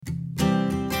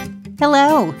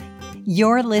Hello,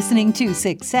 you're listening to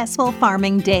Successful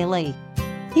Farming Daily.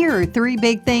 Here are 3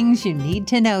 big things you need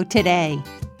to know today.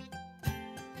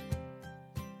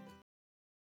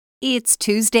 It's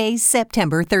Tuesday,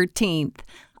 September 13th.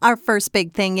 Our first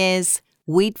big thing is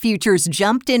wheat futures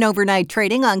jumped in overnight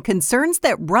trading on concerns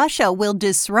that Russia will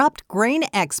disrupt grain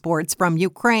exports from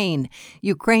Ukraine.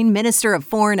 Ukraine Minister of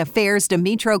Foreign Affairs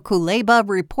Dmytro Kuleba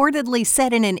reportedly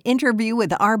said in an interview with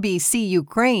RBC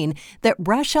Ukraine that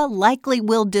Russia likely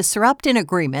will disrupt an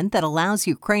agreement that allows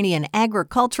Ukrainian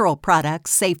agricultural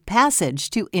products safe passage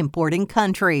to importing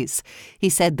countries. He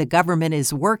said the government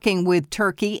is working with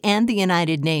Turkey and the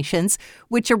United Nations,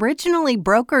 which originally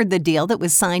brokered the deal that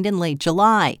was signed in late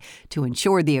July, to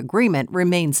ensure the agreement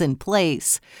remains in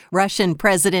place. Russian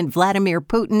President Vladimir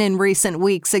Putin in recent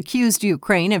weeks accused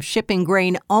Ukraine of shipping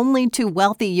grain only to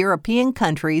wealthy European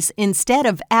countries instead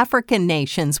of African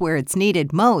nations where it's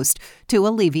needed most to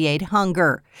alleviate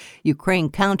hunger.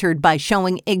 Ukraine countered by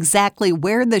showing exactly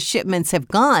where the shipments have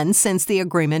gone since the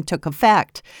agreement took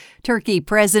effect. Turkey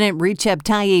President Recep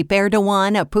Tayyip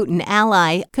Erdogan, a Putin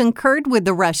ally, concurred with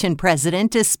the Russian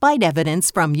president despite evidence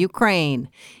from Ukraine.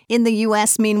 In the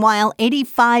U.S., meanwhile,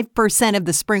 85% of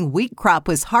the spring wheat crop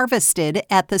was harvested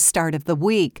at the start of the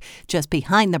week, just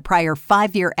behind the prior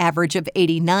 5-year average of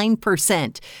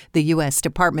 89%, the U.S.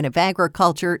 Department of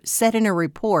Agriculture said in a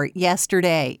report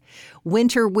yesterday.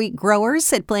 Winter wheat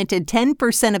growers had planted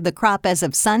 10% of the crop as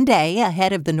of Sunday,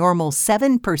 ahead of the normal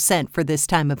 7% for this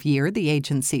time of year, the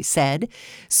agency said.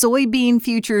 Soybean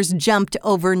futures jumped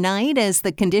overnight as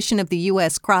the condition of the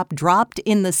U.S. crop dropped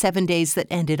in the 7 days that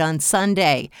ended on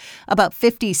Sunday. About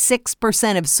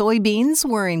 56% of soybeans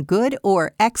were in good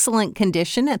or excellent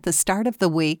condition at the start of the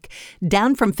week,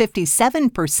 down from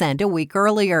 57% a week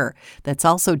earlier. That's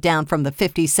also down from the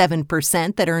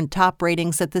 57% that earned top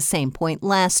ratings at the same point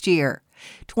last year.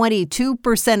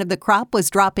 22% of the crop was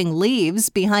dropping leaves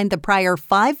behind the prior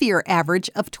 5-year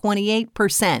average of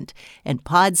 28%, and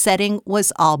pod setting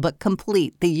was all but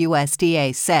complete, the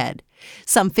USDA said.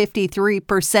 Some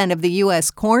 53% of the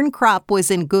U.S. corn crop was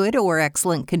in good or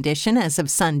excellent condition as of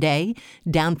Sunday,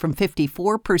 down from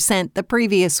 54% the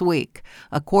previous week.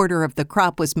 A quarter of the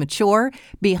crop was mature,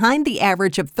 behind the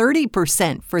average of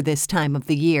 30% for this time of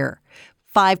the year.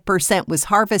 5% was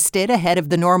harvested ahead of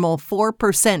the normal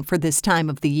 4% for this time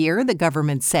of the year, the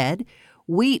government said.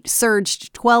 Wheat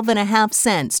surged 12.5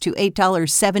 cents to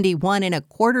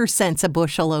 $8.7125 a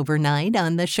bushel overnight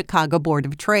on the Chicago Board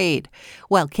of Trade,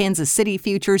 while Kansas City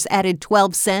futures added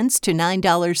 12 cents to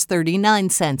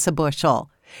 $9.39 a bushel.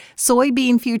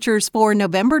 Soybean futures for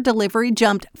November delivery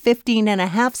jumped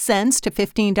 15.5 cents to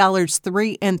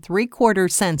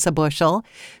 $15.0375 a bushel.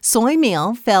 Soy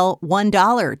meal fell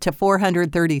 $1 to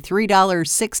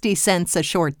 $433.60 a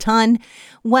short ton,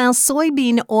 while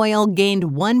soybean oil gained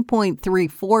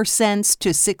 1.34 cents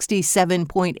to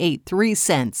 67.83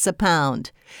 cents a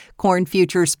pound. Corn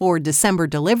futures for December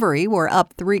delivery were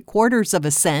up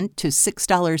 0.75 cents to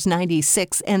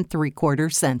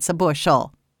 $6.9675 a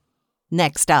bushel.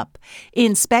 Next up,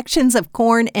 inspections of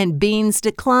corn and beans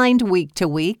declined week to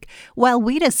week, while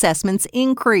wheat assessments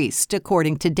increased,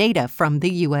 according to data from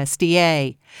the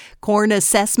USDA. Corn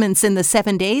assessments in the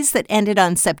 7 days that ended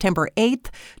on September 8th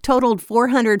totaled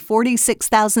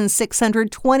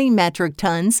 446,620 metric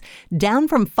tons, down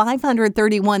from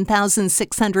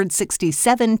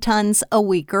 531,667 tons a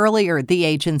week earlier, the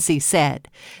agency said.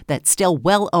 That's still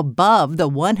well above the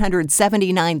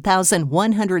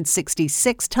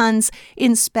 179,166 tons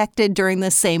inspected during the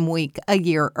same week a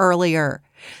year earlier.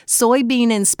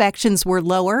 Soybean inspections were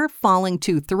lower, falling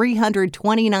to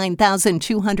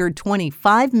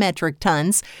 329,225 metric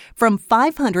tons from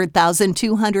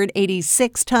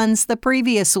 500,286 tons the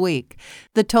previous week.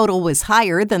 The total was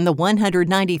higher than the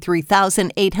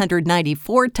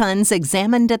 193,894 tons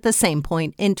examined at the same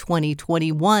point in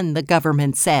 2021, the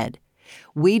government said.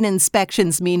 Wheat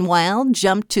inspections, meanwhile,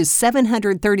 jumped to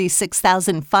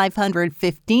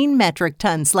 736,515 metric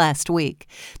tons last week.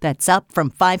 That's up from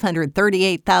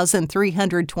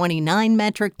 538,329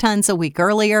 metric tons a week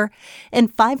earlier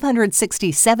and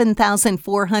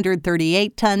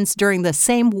 567,438 tons during the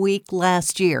same week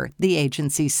last year, the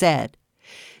agency said.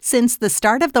 Since the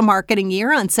start of the marketing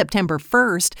year on September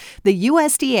 1st, the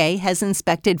USDA has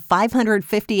inspected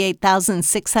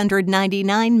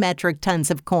 558,699 metric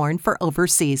tons of corn for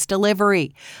overseas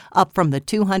delivery, up from the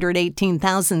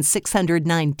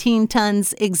 218,619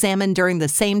 tons examined during the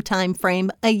same time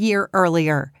frame a year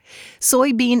earlier.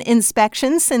 Soybean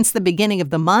inspections since the beginning of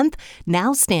the month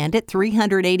now stand at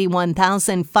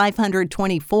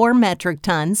 381,524 metric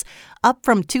tons, up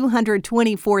from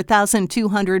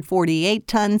 224,248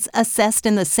 tons assessed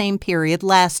in the same period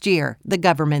last year, the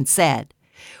government said.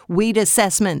 Wheat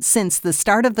assessments since the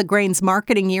start of the grain's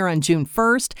marketing year on June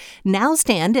 1st now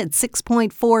stand at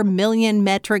 6.4 million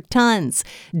metric tons,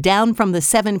 down from the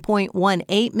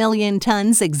 7.18 million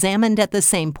tons examined at the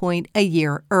same point a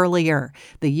year earlier,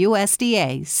 the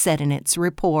USDA said in its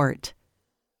report.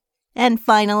 And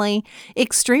finally,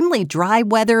 extremely dry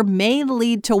weather may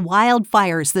lead to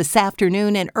wildfires this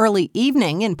afternoon and early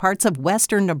evening in parts of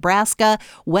western Nebraska,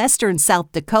 western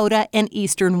South Dakota, and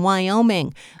eastern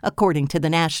Wyoming, according to the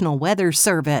National Weather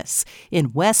Service.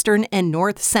 In western and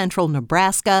north central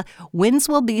Nebraska, winds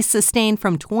will be sustained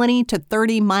from 20 to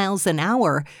 30 miles an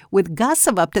hour, with gusts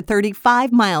of up to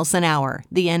 35 miles an hour,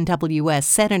 the NWS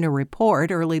said in a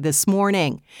report early this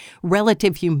morning.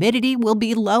 Relative humidity will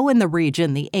be low in the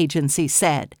region, the agency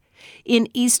said. In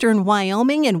eastern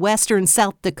Wyoming and western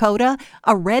South Dakota,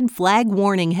 a red flag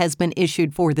warning has been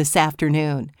issued for this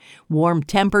afternoon. Warm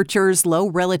temperatures, low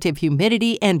relative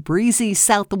humidity, and breezy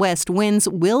southwest winds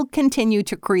will continue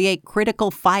to create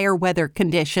critical fire weather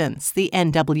conditions, the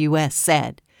NWS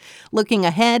said. Looking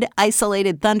ahead,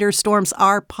 isolated thunderstorms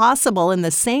are possible in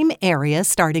the same area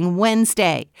starting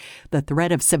Wednesday. The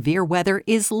threat of severe weather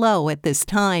is low at this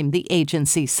time, the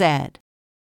agency said.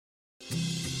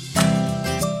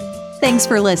 Thanks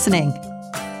for listening.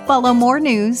 Follow more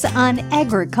news on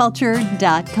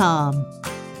agriculture.com.